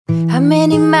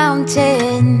many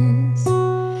mountains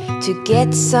to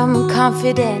get some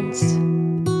confidence?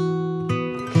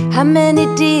 How many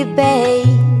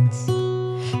debates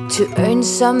to earn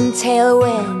some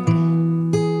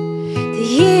tailwind? The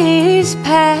years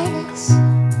pass,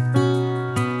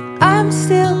 I'm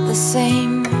still the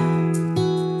same.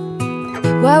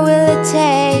 What will it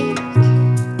take?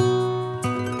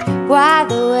 Why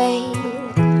the wait?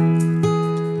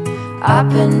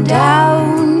 Up and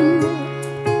down,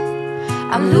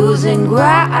 I'm losing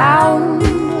ground.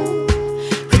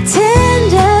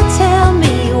 Pretender, tell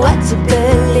me what to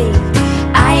believe.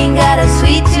 I ain't got a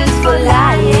sweet tooth for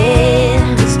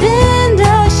lying.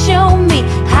 Spender, show me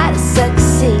how to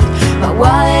succeed. My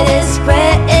wallet is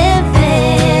spreading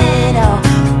thin. Oh,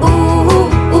 ooh,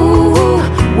 ooh,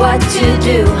 what to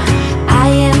do? I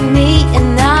am me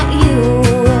and not you.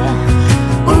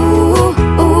 Ooh,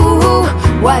 ooh,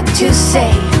 what to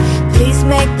say? Please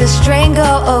make the strain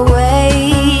go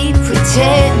away.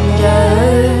 Pretender.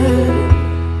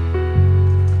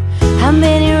 How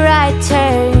many right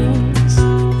turns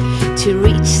to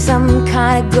reach some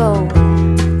kind of goal?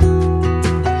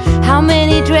 How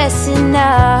many dressing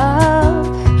up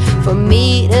for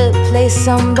me to play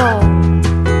some ball?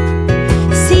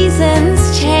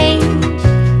 Seasons change,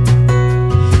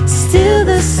 still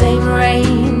the same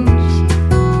range.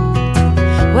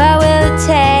 What will it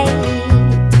take?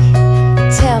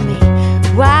 Tell me,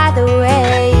 why the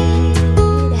wait?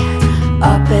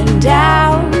 Up and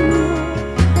down,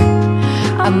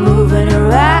 I'm moving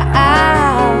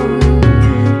around.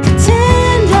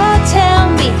 Pretender, tell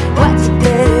me what to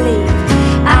believe.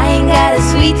 I ain't got a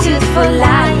sweet tooth for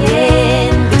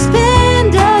lying.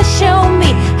 Spender, show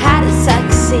me how to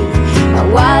succeed. My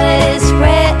wallet is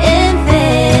spreading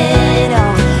thin.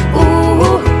 Oh,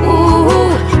 ooh,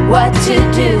 ooh, what to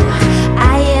do?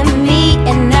 I am me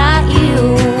and not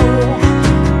you.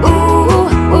 Ooh,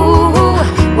 ooh,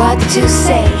 what to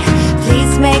say?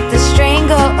 Please make the strain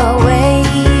go away.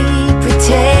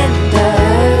 Pretender.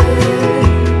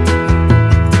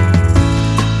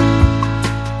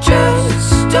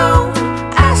 Just don't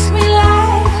ask me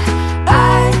why.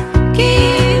 I'd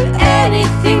give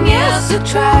anything else a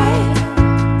try.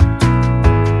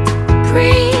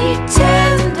 Pretender.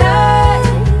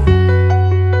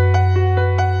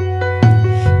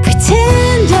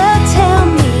 Pretender, tell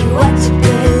me what to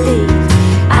believe.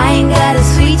 I ain't got a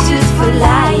sweet tooth for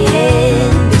lying.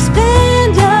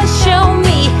 Spender, show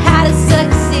me how to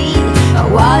succeed. My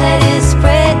wallet is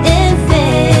spreading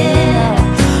thin.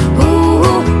 Ooh,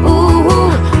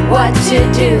 ooh, what to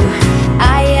do?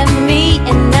 I am me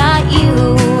and not you.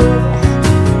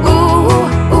 Ooh,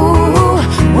 ooh,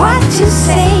 what to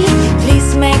say?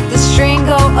 Please make the string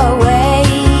go away.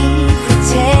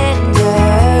 Pretender.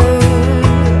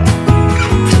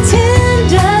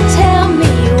 Pretender, tell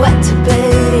me what to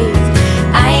believe.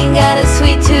 I ain't got a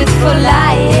sweet tooth for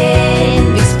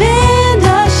lying.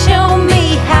 Spender, show me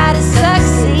how to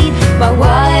succeed. My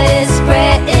wallet is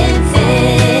spreading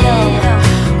thin.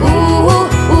 Ooh,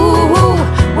 ooh,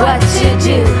 what to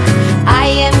do? I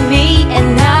am me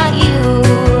and not you.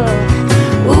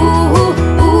 Ooh,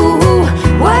 ooh,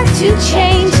 what to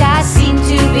change? I seem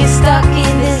to be stuck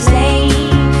in this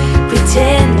lane.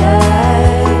 Pretender.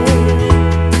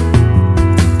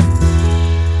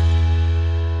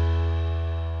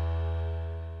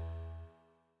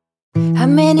 How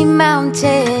many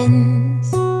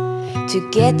mountains to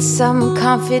get some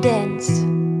confidence?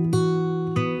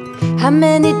 How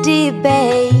many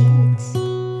debates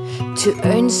to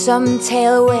earn some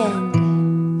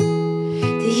tailwind?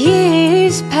 The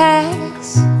years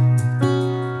pass,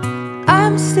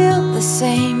 I'm still the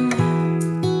same.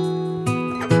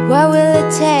 What will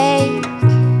it take?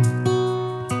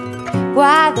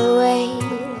 Why the wait?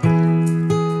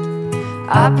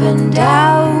 Up and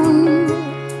down,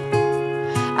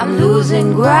 I'm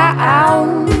losing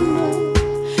ground.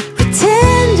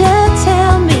 Pretender,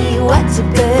 tell me what to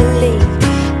believe.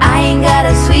 I ain't got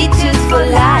a sweet tooth for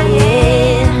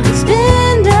lying.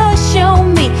 Spender, show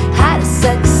me how to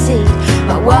succeed.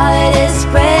 My wallet is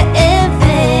spreading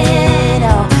thin.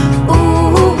 Oh,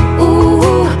 ooh,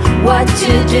 ooh, what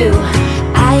to do?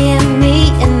 I am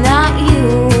me and not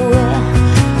you.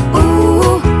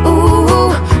 Ooh,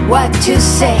 ooh, what to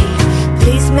say?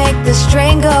 Please make the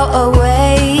strain go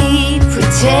away.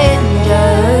 Pretender.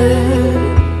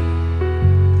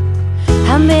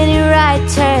 How many right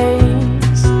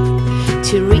turns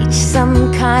to reach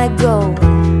some kind of goal?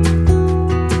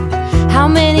 How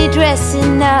many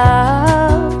dressing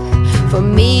up for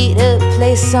me to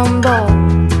play some ball?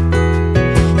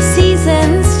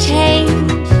 Seasons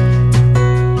change,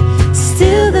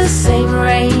 still the same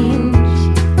range.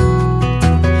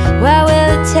 Well,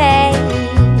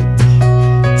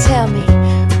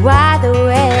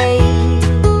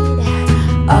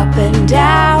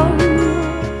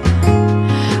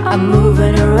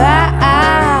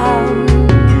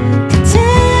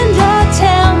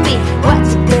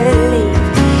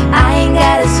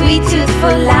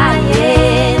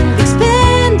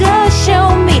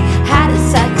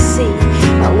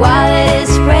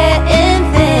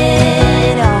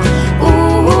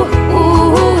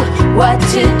 what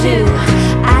to do.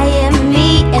 I am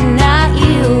me and not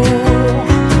you.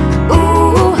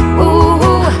 Ooh,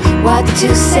 ooh, what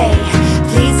to say?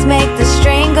 Please make the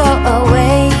strain go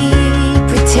away.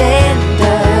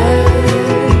 Pretender,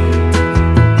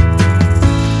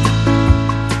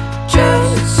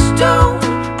 just don't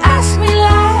ask me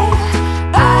lie.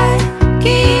 I'd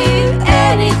give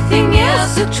anything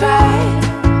else a try.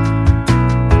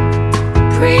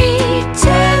 Pretender,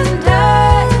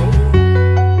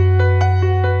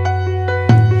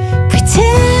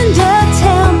 pretender,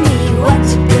 tell me what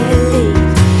to believe.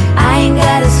 I ain't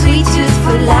got a sweet tooth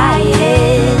for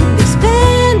lying.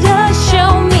 Expender,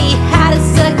 show me how to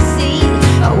succeed.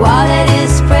 A wall that is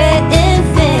spreading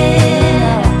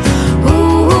thin.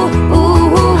 Ooh,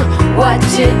 ooh, what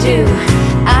to do?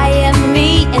 I am me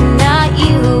and not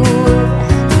you.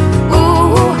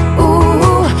 Ooh,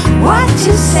 ooh, what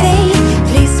to say?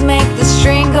 Please make the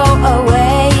string go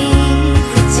away.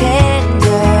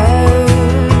 Pretender,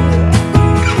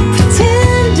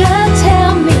 pretender,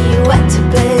 tell me what to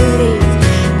believe.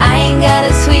 I ain't got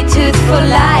a sweet tooth for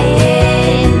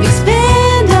lying.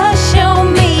 Expender, show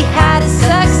me how to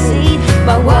succeed.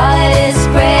 My wallet is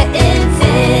spreading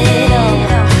thin.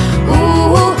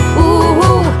 Ooh,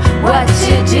 ooh, what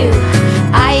to do?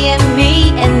 I am me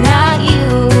and not you.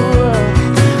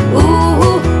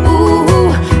 Ooh, ooh,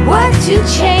 what to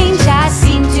change? I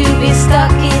seem to be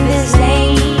stuck in this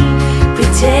lane.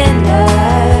 Pretender.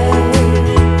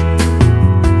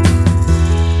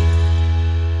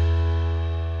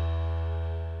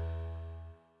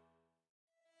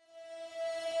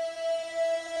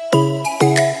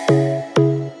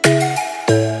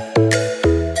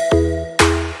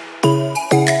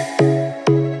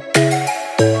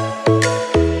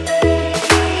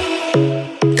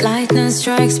 Lightning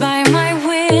strikes by my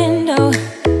window,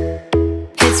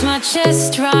 hits my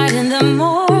chest right in the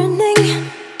morning,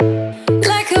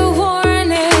 like a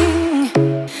warning.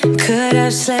 Could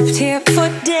have slept here